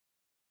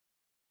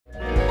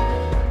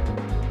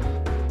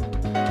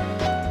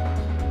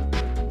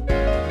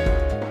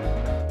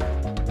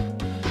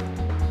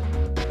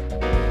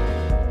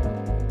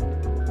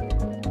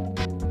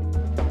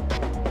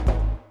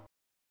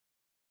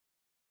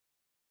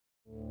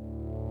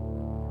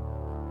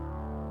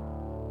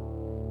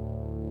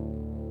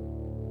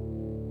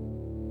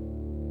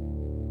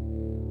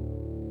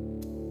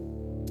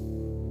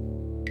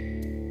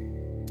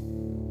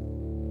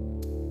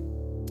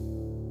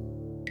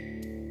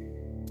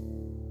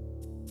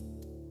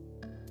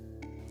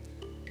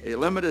A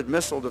limited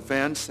missile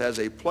defense has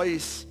a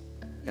place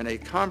in a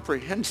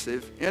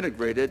comprehensive,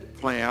 integrated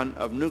plan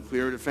of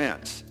nuclear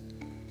defense.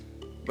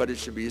 But it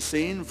should be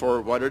seen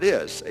for what it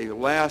is, a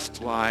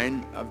last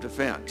line of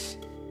defense.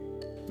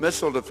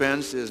 Missile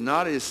defense is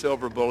not a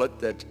silver bullet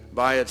that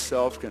by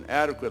itself can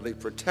adequately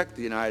protect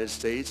the United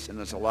States and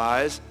its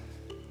allies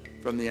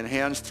from the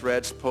enhanced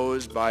threats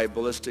posed by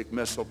ballistic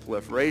missile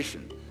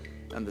proliferation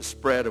and the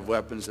spread of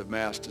weapons of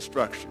mass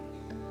destruction.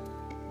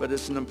 But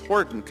it's an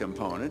important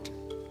component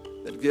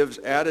that gives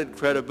added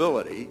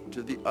credibility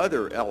to the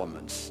other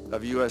elements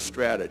of U.S.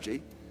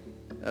 strategy,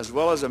 as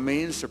well as a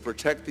means to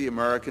protect the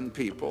American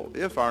people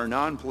if our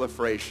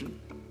nonproliferation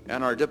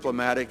and our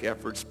diplomatic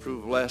efforts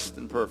prove less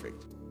than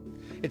perfect.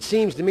 It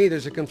seems to me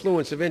there's a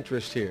confluence of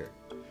interest here.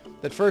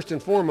 That first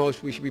and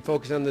foremost, we should be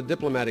focused on the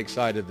diplomatic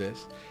side of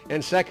this,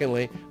 and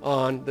secondly,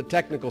 on the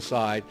technical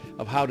side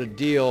of how to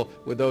deal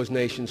with those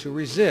nations who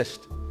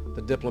resist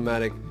the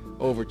diplomatic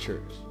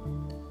overtures.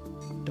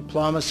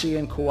 Diplomacy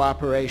and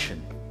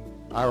cooperation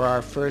are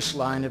our first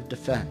line of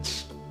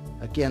defense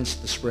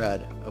against the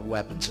spread of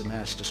weapons of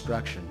mass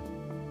destruction.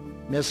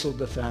 Missile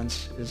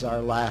defense is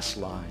our last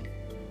line,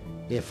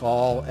 if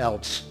all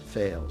else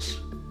fails.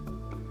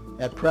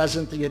 At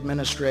present, the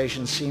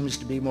administration seems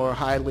to be more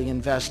highly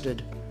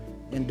invested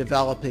in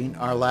developing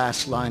our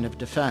last line of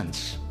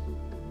defense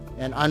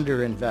and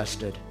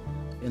underinvested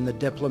in the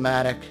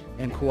diplomatic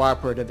and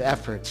cooperative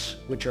efforts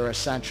which are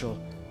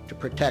essential to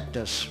protect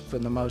us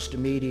from the most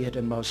immediate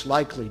and most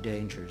likely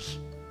dangers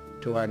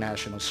to our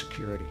national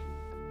security.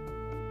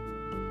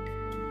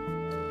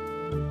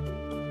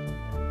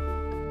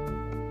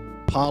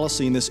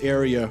 Policy in this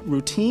area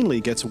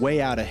routinely gets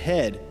way out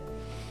ahead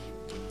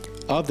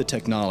of the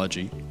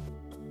technology,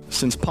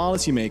 since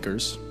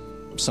policymakers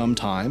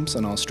sometimes,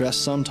 and I'll stress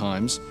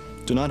sometimes,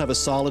 do not have a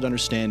solid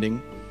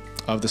understanding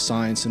of the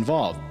science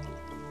involved.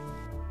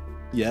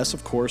 Yes,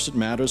 of course, it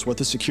matters what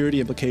the security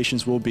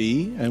implications will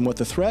be and what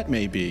the threat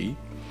may be,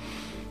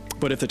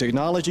 but if the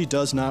technology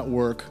does not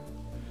work,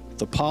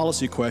 the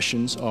policy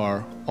questions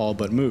are all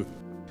but moot.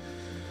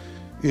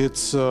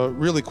 It's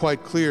really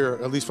quite clear,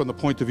 at least from the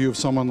point of view of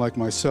someone like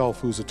myself,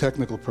 who's a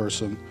technical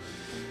person,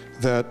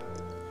 that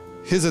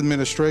his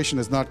administration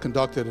has not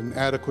conducted an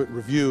adequate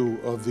review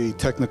of the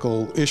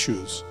technical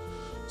issues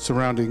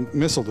surrounding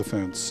missile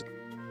defense.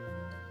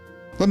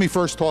 Let me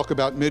first talk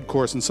about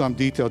mid-course in some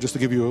detail, just to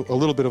give you a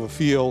little bit of a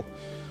feel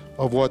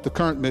of what the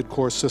current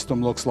mid-course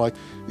system looks like.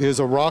 It is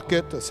a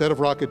rocket, a set of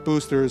rocket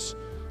boosters,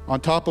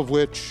 on top of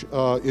which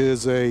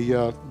is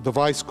a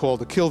device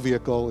called a kill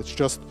vehicle. It's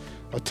just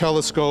a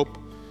telescope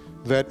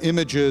that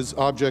images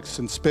objects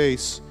in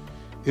space.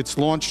 It's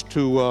launched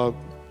to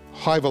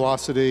high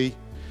velocity.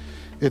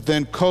 It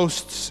then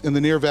coasts in the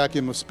near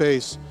vacuum of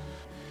space,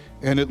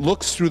 and it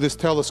looks through this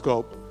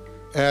telescope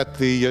at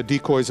the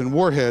decoys and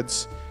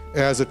warheads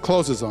as it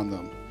closes on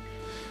them.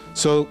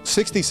 So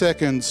 60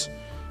 seconds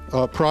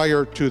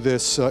prior to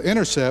this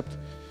intercept,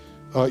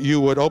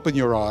 you would open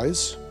your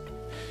eyes,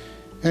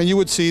 and you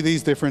would see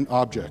these different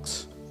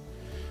objects.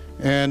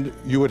 And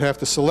you would have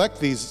to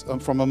select these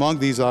from among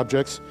these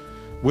objects,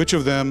 which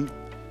of them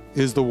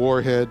is the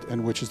warhead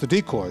and which is the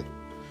decoy.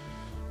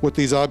 What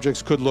these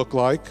objects could look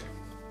like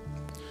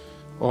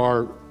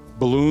are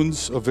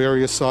balloons of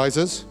various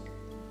sizes.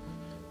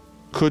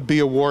 Could be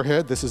a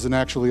warhead. This is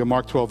actually a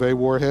Mark 12A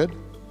warhead.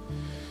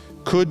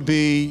 Could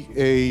be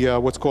a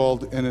what's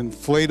called an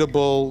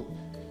inflatable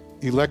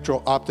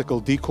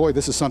electro-optical decoy.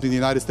 This is something the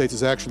United States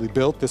has actually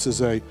built. This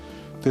is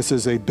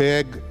a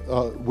bag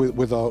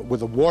with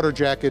a water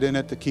jacket in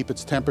it to keep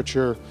its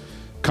temperature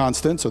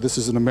constant. So this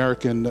is an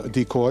American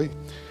decoy.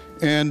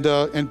 And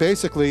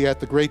basically at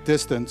the great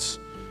distance,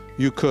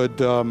 you could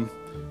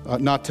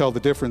not tell the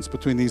difference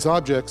between these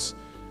objects.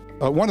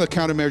 One of the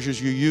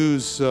countermeasures you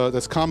use,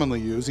 that's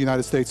commonly used, the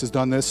United States has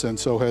done this and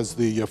so has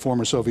the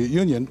former Soviet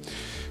Union,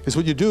 is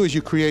what you do is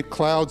you create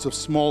clouds of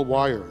small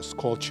wires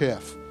called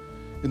chaff.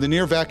 In the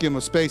near vacuum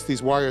of space,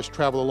 these wires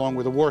travel along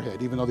with a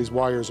warhead, even though these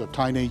wires are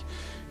tiny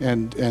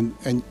and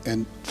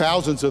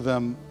thousands of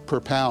them per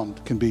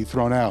pound can be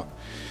thrown out.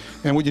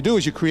 And what you do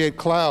is you create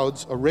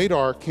clouds. A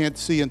radar can't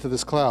see into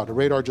this cloud. A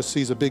radar just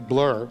sees a big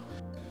blur.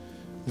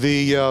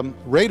 The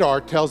radar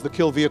tells the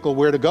kill vehicle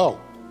where to go.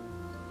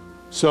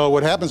 So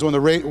what happens when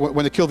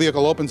the kill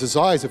vehicle opens its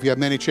eyes, if you have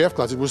many chaff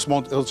clouds,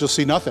 it'll just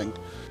see nothing.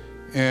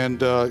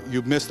 And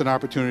you've missed an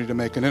opportunity to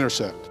make an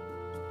intercept.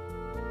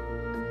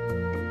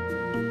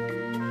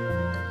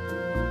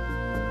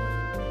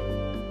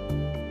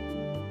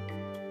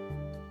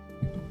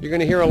 You're going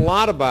to hear a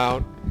lot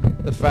about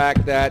the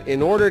fact that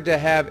in order to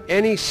have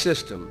any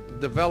system,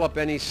 develop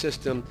any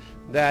system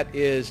that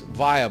is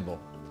viable,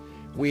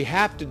 we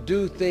have to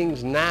do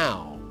things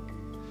now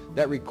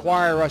that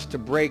require us to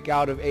break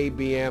out of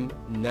ABM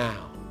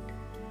now.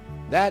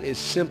 That is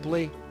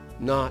simply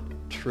not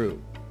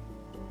true.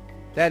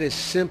 That is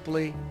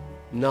simply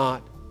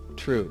not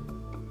true.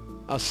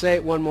 I'll say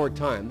it one more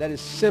time. That is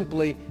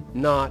simply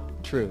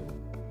not true.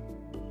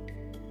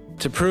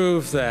 To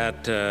prove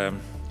that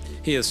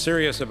he is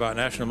serious about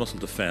national missile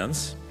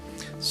defense,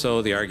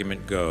 so the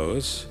argument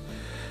goes,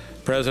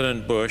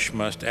 President Bush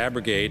must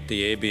abrogate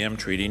the ABM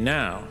Treaty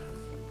now.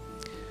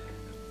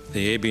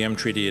 The ABM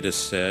Treaty, it is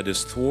said,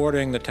 is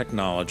thwarting the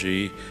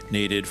technology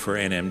needed for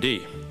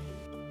NMD.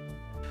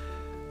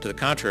 To the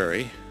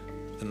contrary,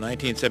 the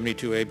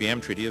 1972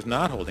 ABM Treaty is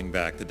not holding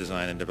back the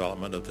design and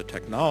development of the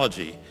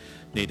technology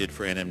needed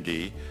for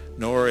NMD,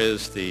 nor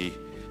is the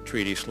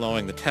treaty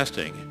slowing the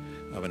testing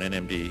of an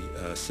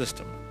NMD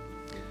system.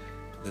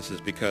 This is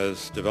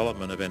because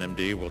development of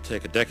NMD will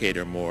take a decade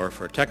or more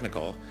for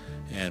technical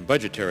and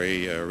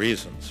budgetary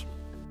reasons.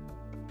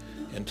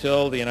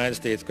 Until the United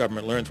States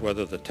government learns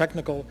whether the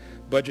technical,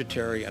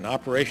 budgetary, and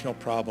operational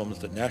problems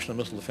that national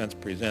missile defense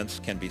presents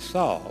can be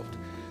solved,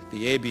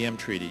 the ABM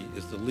Treaty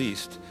is the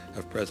least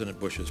of President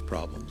Bush's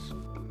problems.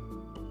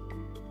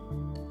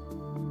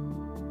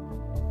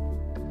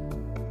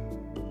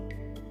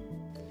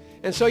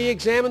 And so you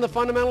examine the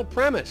fundamental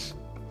premise.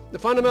 The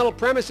fundamental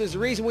premise is the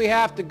reason we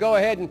have to go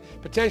ahead and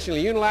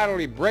potentially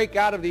unilaterally break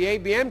out of the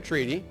ABM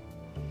Treaty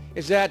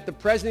is that the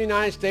President of the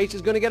United States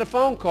is going to get a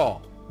phone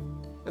call.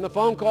 And the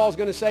phone call is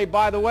going to say,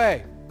 by the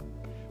way,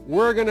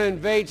 we're going to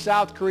invade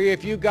South Korea.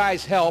 If you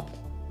guys help,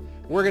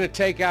 we're going to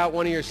take out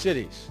one of your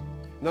cities.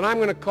 And then I'm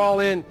going to call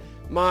in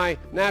my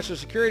national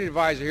security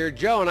advisor here,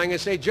 Joe, and I'm going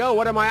to say, Joe,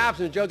 what are my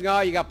options? Joe's going,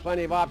 oh, you got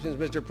plenty of options,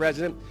 Mr.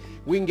 President.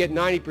 We can get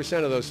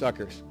 90% of those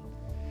suckers.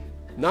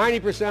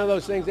 90% of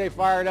those things they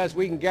fired us,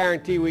 we can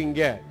guarantee we can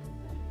get.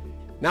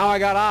 Now I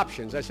got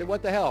options. I said,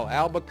 what the hell?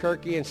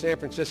 Albuquerque and San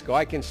Francisco,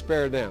 I can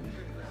spare them.